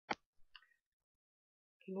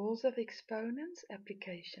Laws of exponents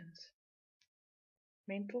applications.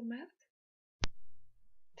 Mental math.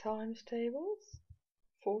 Times tables.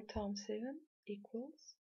 4 times 7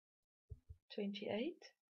 equals 28.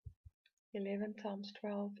 11 times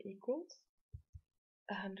 12 equals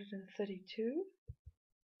 132.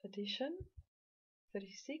 Addition.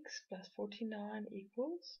 36 plus 49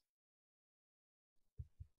 equals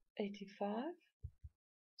 85.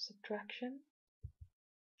 Subtraction.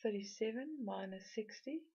 37 minus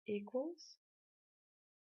 60 equals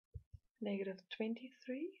negative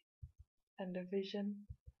 23, and division.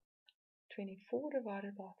 24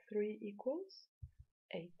 divided by 3 equals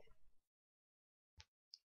 8.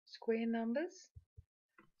 Square numbers.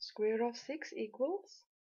 Square root of 6 equals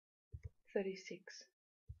 36.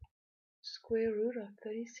 Square root of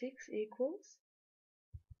 36 equals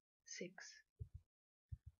 6.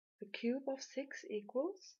 The cube of 6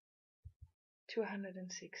 equals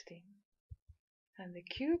 216. And the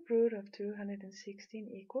cube root of 216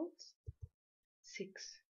 equals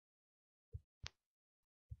 6.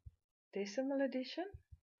 Decimal addition.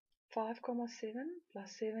 5,7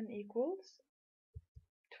 plus 7 equals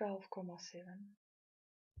 12,7.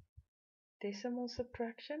 Decimal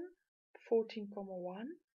subtraction. 14,1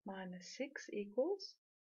 minus 6 equals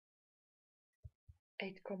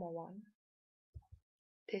 8,1.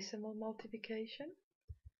 Decimal multiplication.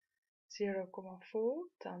 0,4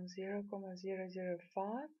 times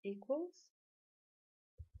 0,005 equals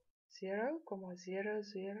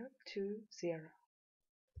 0,0020.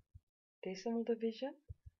 Decimal division.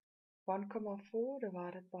 1,4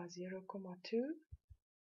 divided by 0,2.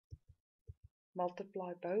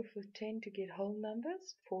 Multiply both with 10 to get whole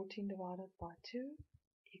numbers. 14 divided by 2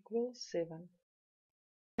 equals 7.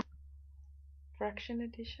 Fraction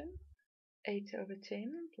addition. 8 over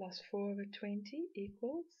 10 plus 4 over 20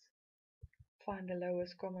 equals, find the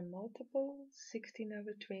lowest common multiple. 16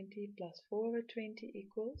 over 20 plus 4 over 20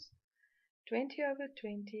 equals 20 over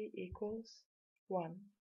 20 equals 1.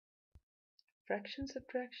 Fraction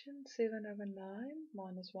subtraction. 7 over 9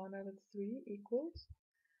 minus 1 over 3 equals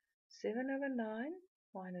 7 over 9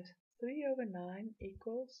 minus 3 over 9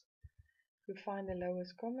 equals, we find the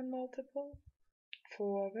lowest common multiple,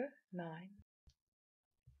 4 over 9.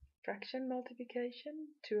 Fraction multiplication.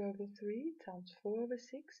 2 over 3 times 4 over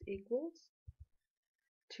 6 equals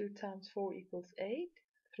 2 times 4 equals 8,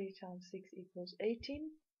 3 times 6 equals 18,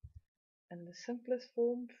 and the simplest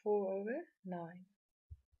form, 4 over 9.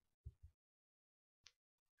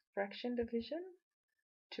 Fraction division.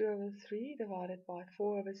 2 over 3 divided by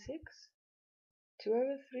 4 over 6. 2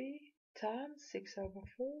 over 3 times 6 over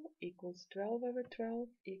 4 equals 12 over 12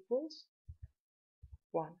 equals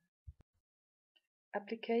 1.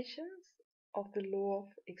 Applications of the law of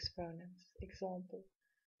exponents. Example.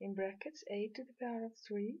 In brackets, a to the power of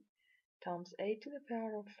 3 times a to the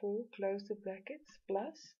power of 4, close the brackets,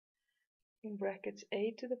 plus, in brackets, a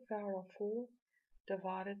to the power of 4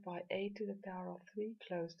 divided by a to the power of 3,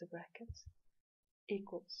 close the brackets,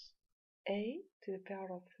 equals a to the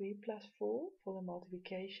power of 3 plus 4 for the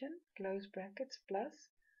multiplication, close brackets, plus,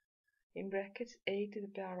 in brackets, a to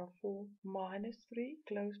the power of 4 minus 3,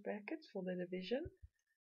 close brackets, for the division,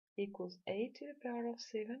 equals a to the power of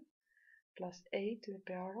 7 plus a to the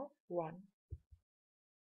power of 1.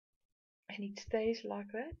 And it stays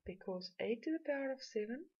like that because a to the power of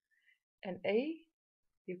 7 and a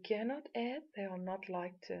you cannot add, they are not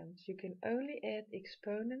like terms. You can only add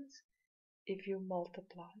exponents if you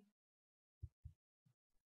multiply.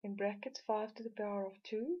 In brackets, 5 to the power of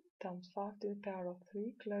 2 times 5 to the power of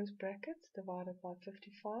 3, close brackets, divided by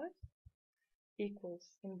 55, equals,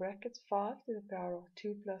 in brackets, 5 to the power of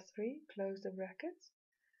 2 plus 3, close the brackets,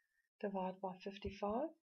 divided by 55,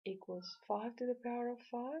 equals 5 to the power of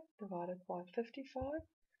 5 divided by 55,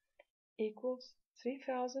 equals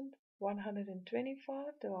 3125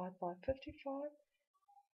 divided by 55,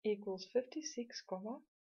 equals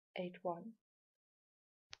 56,81.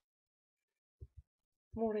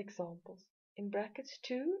 More examples. In brackets,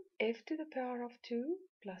 2f to the power of 2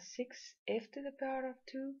 plus 6f to the power of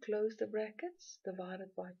 2, close the brackets, divided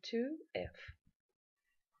by 2f.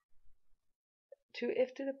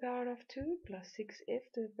 2f to the power of 2 plus 6f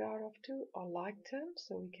to the power of 2 are like terms,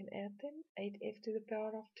 so we can add them. 8f to the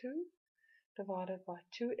power of 2 divided by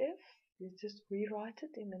 2f, you just rewrite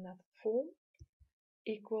it in another form,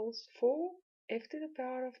 equals 4f to the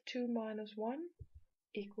power of 2 minus 1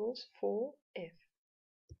 equals 4f.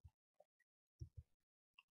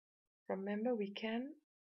 Remember, we can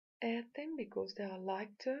add them because they are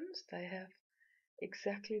like terms. They have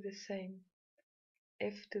exactly the same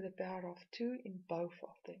f to the power of 2 in both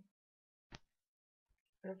of them.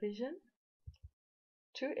 Revision.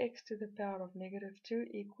 2x to the power of negative 2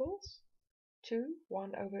 equals 2,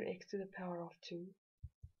 1 over x to the power of 2.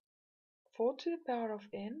 4 to the power of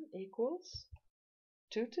n equals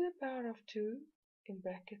 2 to the power of 2 in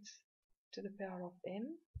brackets to the power of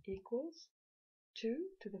n equals 2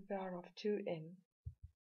 to the power of 2n.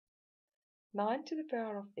 9 to the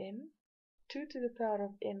power of n, 2 to the power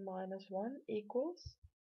of n minus 1 equals,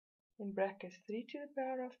 in brackets 3 to the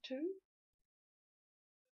power of 2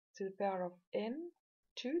 to the power of n,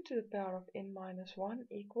 2 to the power of n minus 1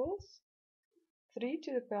 equals 3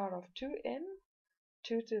 to the power of 2n,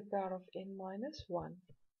 2 to the power of n minus 1.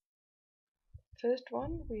 First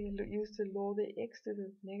one, we use the law that x to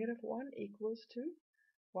the negative 1 equals to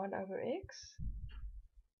 1 over x.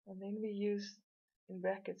 And then we use in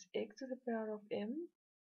brackets x to the power of m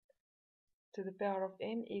to the power of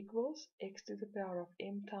n equals x to the power of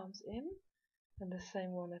m times n, and the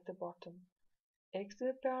same one at the bottom. X to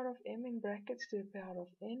the power of m in brackets to the power of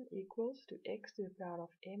n equals to x to the power of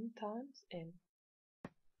m times n.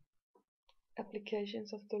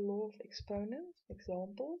 Applications of the law of exponents.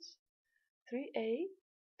 Examples. 3a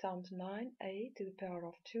times 9a to the power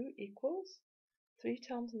of 2 equals 3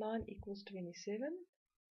 times 9 equals 27.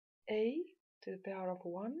 A to the power of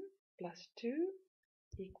 1 plus 2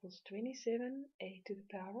 equals 27, a to the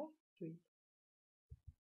power of 3.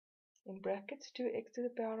 In brackets 2x to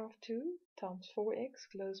the power of 2 times 4x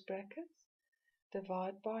close brackets,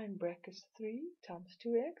 divide by in brackets 3 times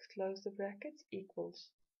 2x close the brackets equals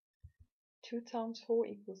 2 times 4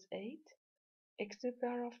 equals 8, x to the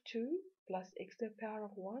power of 2 plus x to the power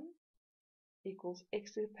of 1 equals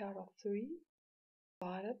x to the power of 3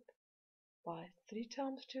 divided by 3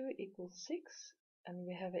 times 2 equals 6, and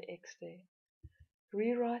we have an x there.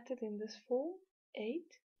 Rewrite it in this form: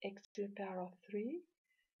 8x to the power of 3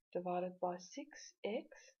 divided by 6x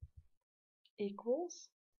equals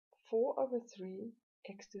 4 over 3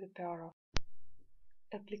 x to the power of.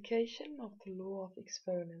 Application of the law of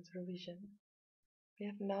exponents. Revision. We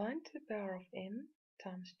have 9 to the power of n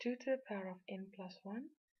times 2 to the power of n plus 1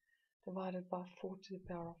 divided by 4 to the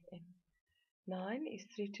power of n. 9 is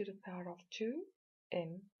 3 to the power of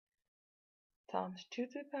 2n times 2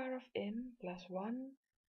 to the power of n plus 1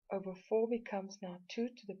 over 4 becomes now 2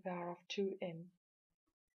 to the power of 2n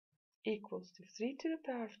equals to 3 to the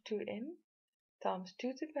power of 2n times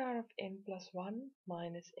 2 to the power of n plus 1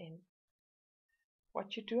 minus n.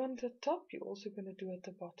 What you do on the top, you're also going to do at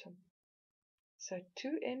the bottom. So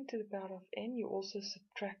 2n to the power of n, you also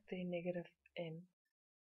subtract the negative n.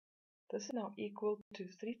 This is now equal to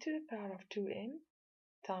 3 to the power of 2n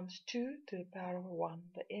times 2 to the power of 1.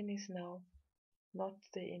 The n is now not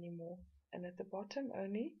there anymore. And at the bottom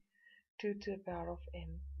only 2 to the power of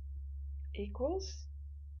n equals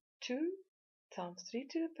 2 times 3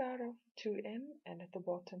 to the power of 2n, and at the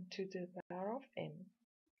bottom 2 to the power of n.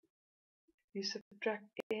 You subtract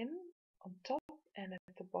n on top and at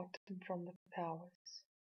the bottom from the powers.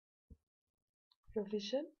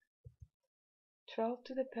 Revision. 12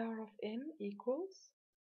 to the power of n equals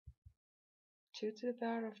 2 to the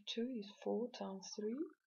power of 2 is 4 times 3.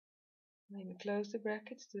 Then we close the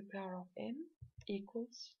brackets to the power of n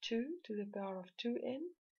equals 2 to the power of 2n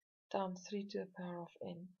times 3 to the power of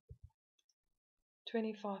n.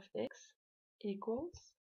 25x equals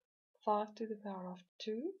 5 to the power of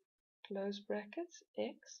 2, close brackets,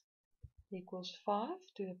 x equals 5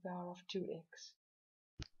 to the power of 2x.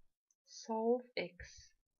 Solve x.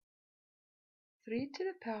 3 to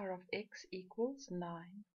the power of x equals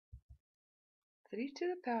 9. 3 to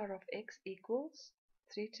the power of x equals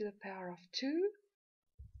 3 to the power of 2,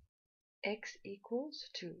 x equals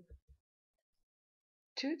 2.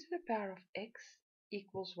 2 to the power of x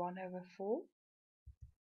equals 1 over 4.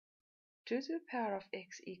 2 to the power of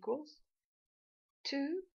x equals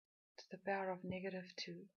 2 to the power of negative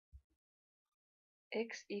 2.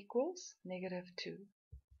 X equals negative 2.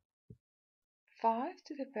 5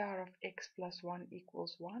 to the power of x plus 1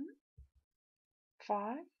 equals 1.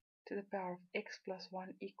 5 to the power of x plus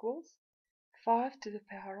 1 equals 5 to the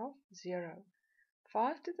power of 0.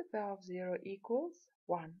 5 to the power of 0 equals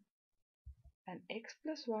 1. And x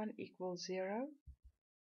plus 1 equals 0.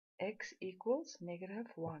 X equals negative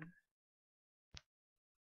 1.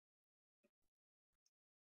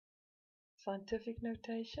 Scientific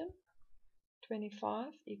notation.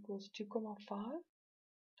 25 equals 2,5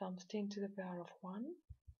 times 10 to the power of 1.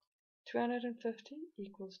 250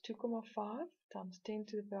 equals 2,5 times 10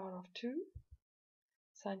 to the power of 2.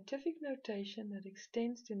 Scientific notation that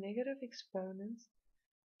extends to negative exponents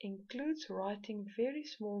includes writing very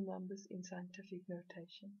small numbers in scientific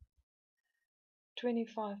notation.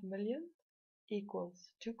 25 million equals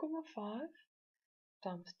 2,5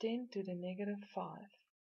 times 10 to the negative 5.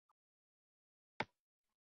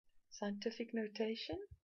 Scientific notation.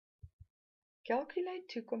 Calculate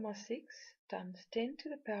 2,6 times 10 to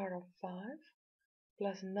the power of 5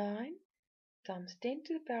 plus 9 times 10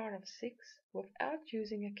 to the power of 6 without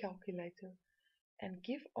using a calculator and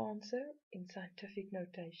give answer in scientific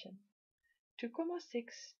notation.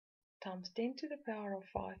 2,6 times 10 to the power of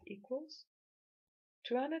 5 equals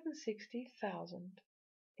 260,000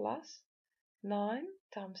 plus 9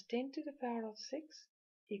 times 10 to the power of 6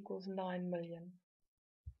 equals 9 million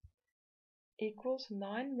equals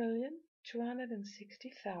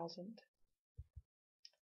 9,260,000.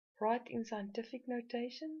 Write in scientific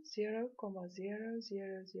notation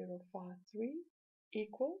 0,00053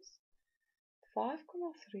 equals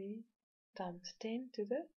 5,3 times 10 to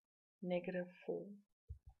the negative 4.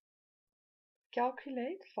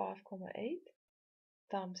 Calculate 5,8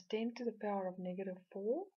 times 10 to the power of negative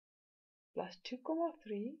 4 plus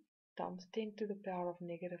 2,3 times 10 to the power of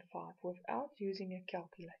negative 5 without using a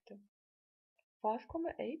calculator.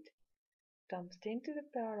 5,8 times 10 to the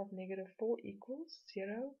power of negative 4 equals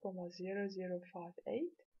 0,0058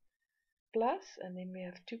 plus, and then we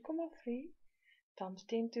have 2,3 times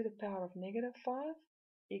 10 to the power of negative 5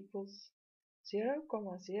 equals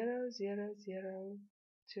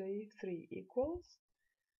 0,00023 equals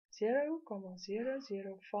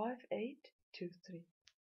 0,005823.